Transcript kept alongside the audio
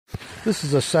This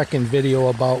is a second video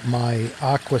about my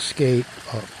Aquascape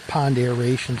pond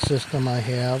aeration system I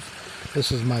have.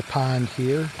 This is my pond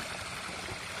here.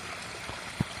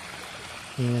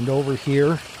 And over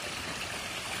here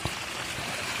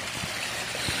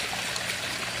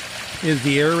is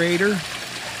the aerator.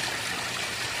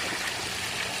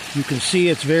 You can see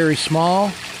it's very small.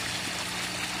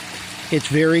 It's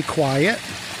very quiet.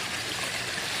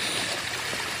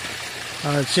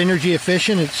 It's energy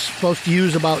efficient. It's supposed to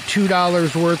use about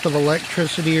 $2 worth of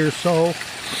electricity or so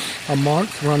a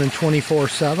month, running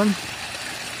 24/7.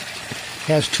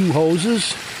 Has two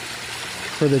hoses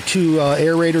for the two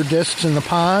aerator discs in the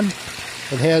pond.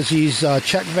 It has these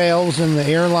check valves in the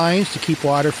air lines to keep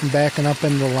water from backing up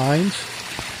into the lines.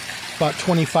 About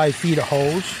 25 feet of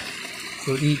hose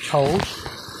for each hose.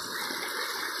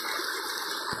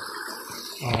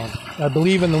 I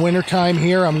believe in the wintertime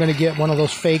here I'm going to get one of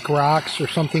those fake rocks or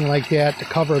something like that to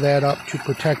cover that up to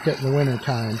protect it in the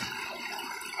wintertime.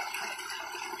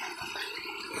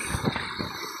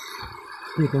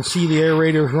 You can see the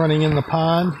aerators running in the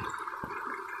pond.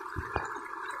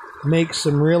 Makes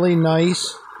some really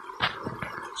nice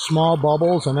small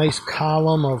bubbles, a nice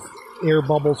column of air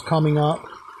bubbles coming up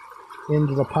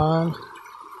into the pond.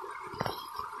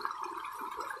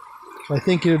 I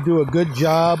think it'll do a good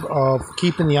job of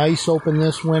keeping the ice open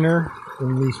this winter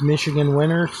in these Michigan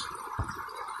winters.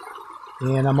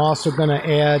 And I'm also going to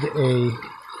add a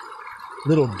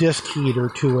little disc heater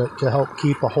to it to help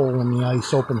keep a hole in the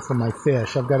ice open for my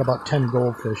fish. I've got about 10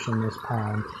 goldfish in this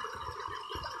pond.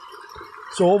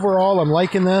 So overall, I'm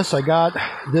liking this. I got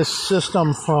this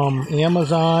system from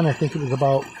Amazon. I think it was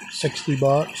about 60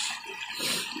 bucks.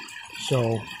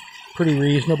 So pretty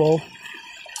reasonable.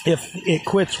 If it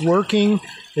quits working,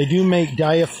 they do make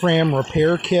diaphragm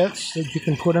repair kits that you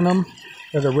can put in them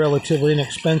that are relatively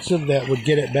inexpensive that would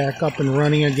get it back up and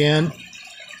running again.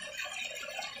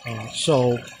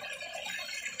 So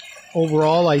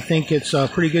overall, I think it's a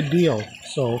pretty good deal.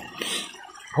 So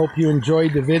hope you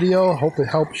enjoyed the video. Hope it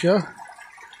helps you.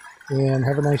 And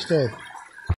have a nice day.